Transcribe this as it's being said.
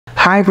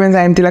Hi friends,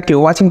 I am Tilak. You're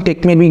watching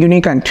Tech Made Me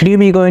Unique, and today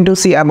we're going to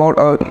see about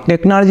a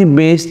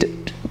technology-based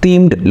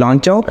themed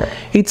launcher.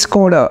 It's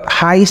called a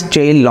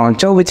HiStyle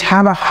launcher, which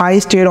have a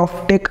HiStyle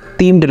of tech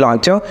themed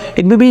launcher.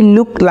 It will be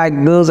look like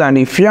this, and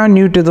if you are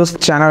new to this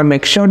channel,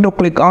 make sure to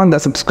click on the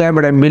subscribe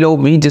button below.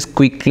 We just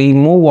quickly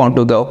move on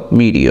to the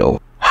video.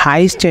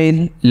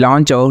 HiStyle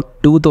Launcher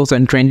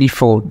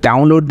 2024.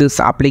 Download this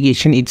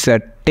application. It's a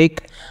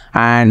tech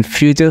and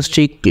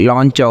futuristic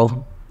launcher,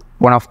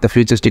 one of the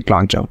futuristic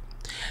launcher.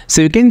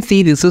 So you can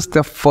see this is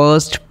the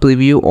first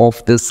preview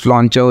of this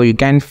launcher. You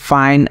can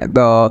find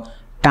the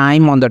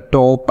time on the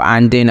top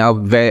and then a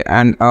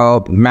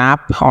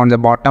map on the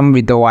bottom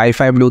with the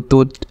Wi-Fi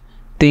Bluetooth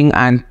thing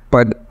and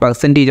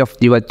percentage of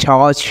your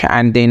charge,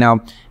 and then a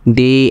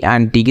day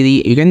and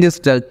degree. You can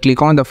just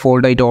click on the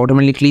folder. It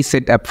automatically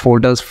set up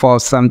folders for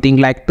something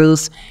like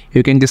this.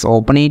 You can just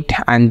open it,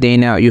 and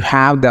then you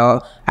have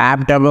the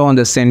app drawer on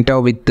the center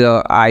with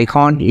the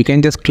icon. You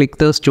can just click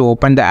this to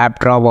open the app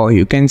drawer.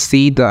 You can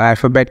see the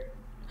alphabet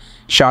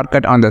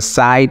shortcut on the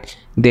side.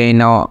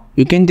 Then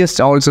you can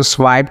just also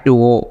swipe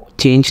to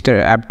change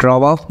the app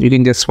drawer. You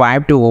can just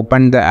swipe to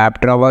open the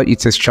app drawer.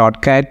 It's a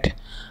shortcut.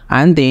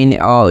 And then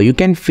you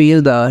can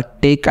feel the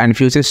tech and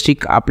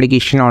futuristic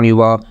application on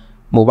your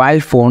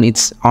mobile phone.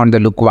 It's on the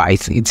look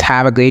wise. It's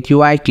have a great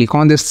UI. Click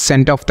on the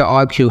center of the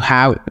org. You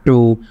have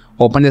to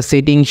open the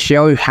settings.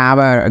 Here you have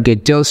a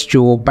gestures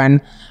to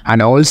open,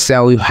 and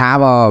also you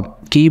have a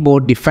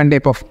keyboard, different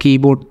type of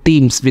keyboard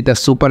themes with a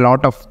super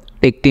lot of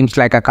tech themes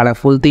like a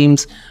colorful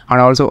themes,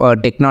 and also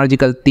a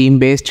technological theme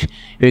based.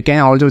 You can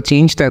also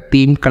change the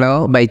theme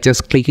color by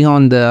just clicking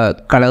on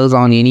the colors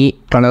on any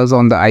colors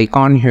on the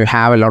icon. You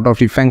have a lot of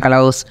different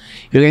colors.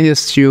 You can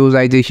just choose,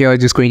 I just here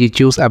just going to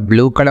choose a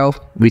blue color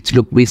which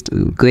look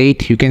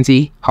great. You can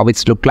see how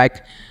it's look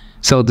like.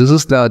 So this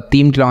is the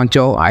themed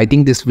launcher. I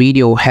think this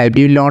video helped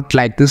you a lot.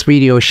 Like this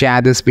video,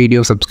 share this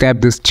video,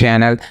 subscribe this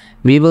channel.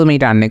 We will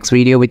meet our next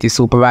video with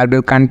super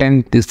valuable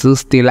content. This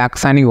is Tilak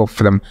signing off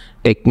from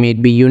Tech Made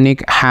Me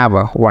Unique. Have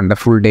a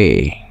wonderful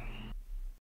day.